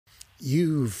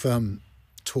You've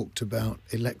talked about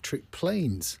electric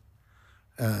planes,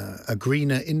 a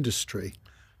greener industry.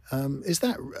 Is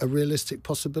that a realistic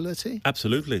possibility?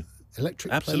 Absolutely.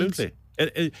 Electric Absolutely.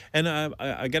 planes? And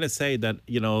I got to say that,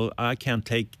 I can't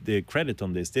take the credit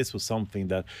on this. This was something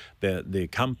that the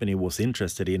company was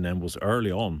interested in and was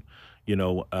early on,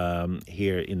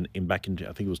 here in back in,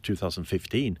 I think it was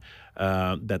 2015,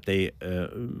 that they,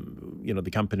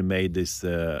 the company made this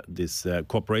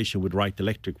cooperation with Wright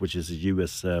Electric, which is a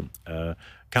U.S.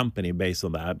 company based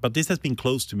on that. But this has been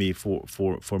close to me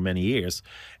for many years.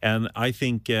 And I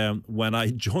think when I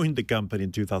joined the company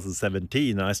in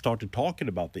 2017, I started talking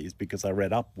about these because I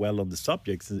read up well on the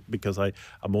subjects, because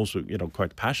I'm also,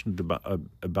 quite passionate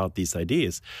about these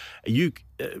ideas. You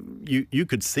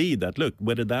could see that, look,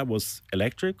 whether that was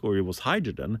electric or it was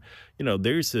hydrogen,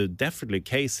 there is a definitely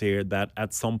case here that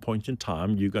at some point in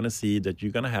time, you're going to see that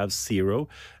you're going to have zero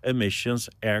emissions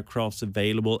aircrafts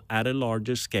available at a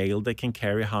larger scale that can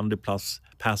carry 100 plus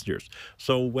passengers.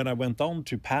 So when I went on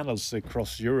to panels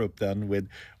across Europe then with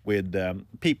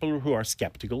people who are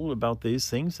skeptical about these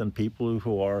things and people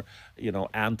who are,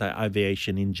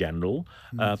 anti-aviation in general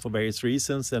for various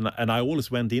reasons. And I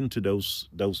always went into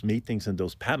those meetings and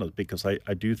those panels because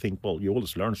I do think, well, you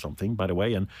always learn something, by the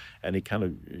way, and it kind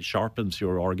of sharpens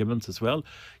your arguments as well.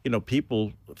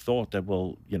 People thought that,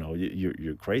 well,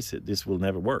 you're crazy. This will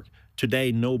never work.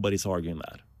 Today, nobody's arguing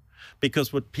that.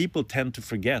 Because what people tend to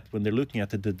forget when they're looking at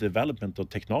the development of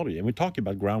technology, and we're talking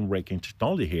about groundbreaking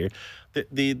technology here,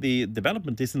 the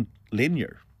development isn't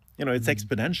linear. It's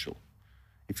exponential.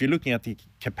 If you're looking at the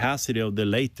capacity of the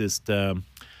latest,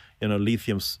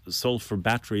 lithium sulfur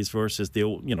batteries versus the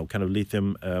old, kind of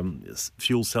lithium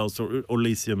fuel cells or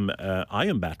lithium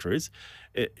ion batteries,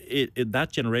 that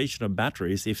generation of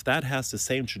batteries, if that has the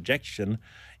same trajectory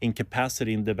in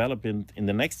capacity and development in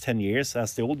the next 10 years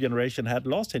as the old generation had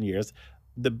last 10 years,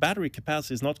 the battery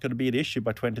capacity is not going to be an issue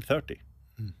by 2030.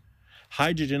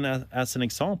 Hydrogen, as an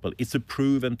example, it's a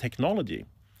proven technology.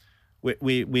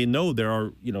 We know there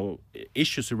are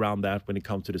issues around that when it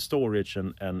comes to the storage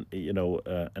and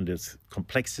there's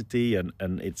complexity and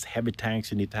it's heavy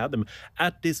tanks. You need to have them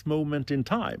at this moment in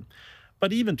time.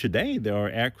 But even today, there are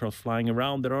aircraft flying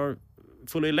around that are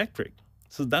fully electric.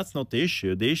 So that's not the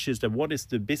issue. The issue is that what is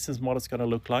the business model going to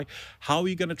look like? How are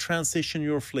you going to transition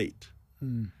your fleet?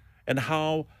 And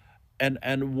how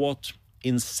and what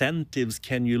incentives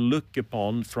can you look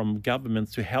upon from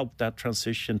governments to help that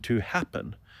transition to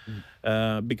happen?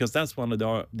 Because that's one of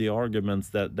the arguments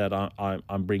that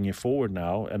I'm bringing forward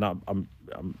now, and I'm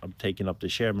taking up the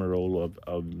chairman role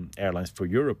of Airlines for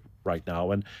Europe right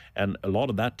now, and a lot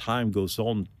of that time goes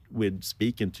on with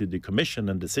speaking to the Commission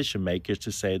and decision makers to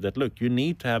say that, look, you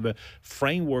need to have a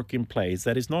framework in place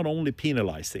that is not only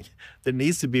penalizing, there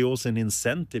needs to be also an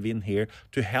incentive in here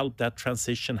to help that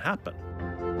transition happen.